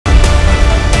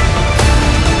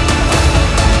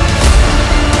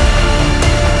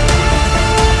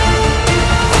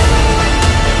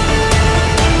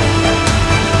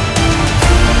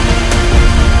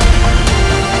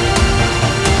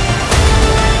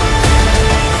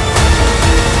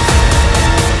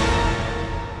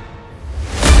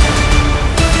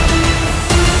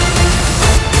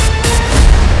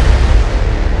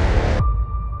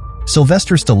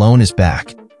Sylvester Stallone is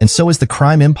back, and so is the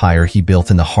crime empire he built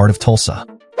in the heart of Tulsa.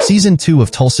 Season 2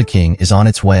 of Tulsa King is on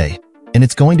its way, and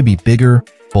it's going to be bigger,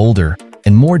 bolder,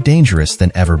 and more dangerous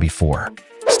than ever before.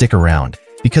 Stick around,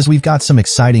 because we've got some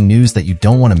exciting news that you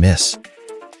don't want to miss.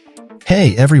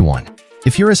 Hey everyone,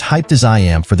 if you're as hyped as I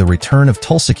am for the return of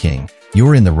Tulsa King,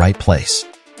 you're in the right place.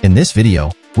 In this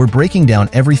video, we're breaking down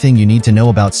everything you need to know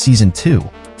about Season 2,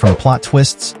 from plot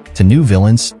twists, to new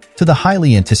villains, to the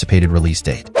highly anticipated release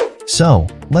date. So,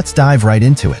 let's dive right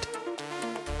into it.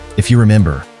 If you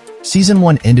remember, Season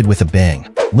 1 ended with a bang.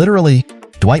 Literally,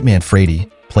 Dwight Manfredi,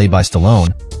 played by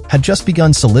Stallone, had just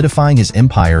begun solidifying his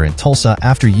empire in Tulsa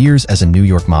after years as a New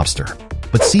York mobster.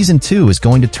 But Season 2 is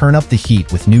going to turn up the heat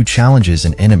with new challenges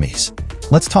and enemies.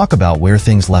 Let's talk about where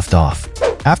things left off.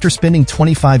 After spending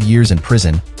 25 years in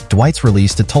prison, Dwight's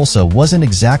release to Tulsa wasn't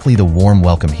exactly the warm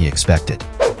welcome he expected.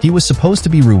 He was supposed to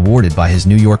be rewarded by his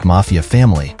New York Mafia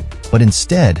family, but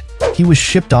instead, he was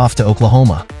shipped off to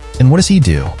Oklahoma. And what does he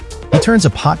do? He turns a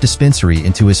pot dispensary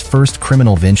into his first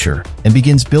criminal venture and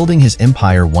begins building his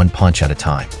empire one punch at a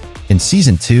time. In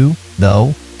Season 2,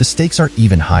 though, the stakes are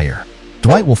even higher.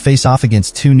 Dwight will face off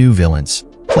against two new villains,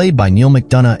 played by Neil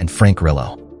McDonough and Frank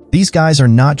Grillo. These guys are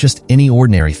not just any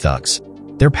ordinary thugs.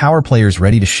 They're power players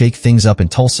ready to shake things up in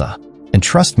Tulsa. And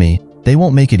trust me, they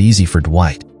won't make it easy for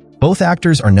Dwight. Both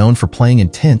actors are known for playing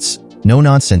intense,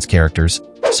 no-nonsense characters,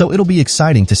 so it'll be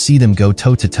exciting to see them go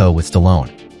toe-to-toe with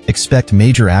Stallone. Expect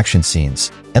major action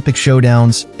scenes, epic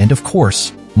showdowns, and of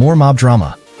course, more mob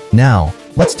drama. Now,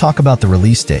 let's talk about the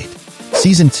release date.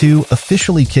 Season 2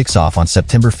 officially kicks off on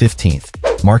September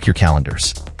 15th. Mark your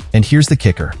calendars. And here's the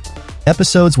kicker.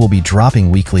 Episodes will be dropping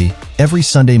weekly, every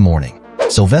Sunday morning.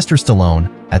 Sylvester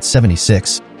Stallone, at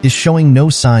 76, is showing no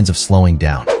signs of slowing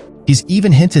down. He's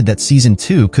even hinted that Season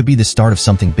 2 could be the start of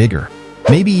something bigger,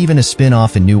 maybe even a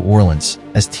spin-off in New Orleans,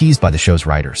 as teased by the show's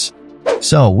writers.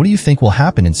 So, what do you think will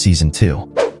happen in Season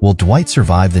 2? Will Dwight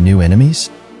survive the new enemies?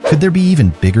 Could there be even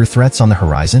bigger threats on the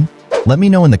horizon? Let me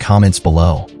know in the comments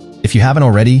below. If you haven't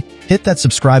already, hit that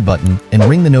subscribe button and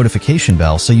ring the notification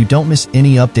bell so you don't miss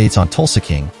any updates on Tulsa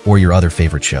King or your other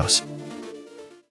favorite shows.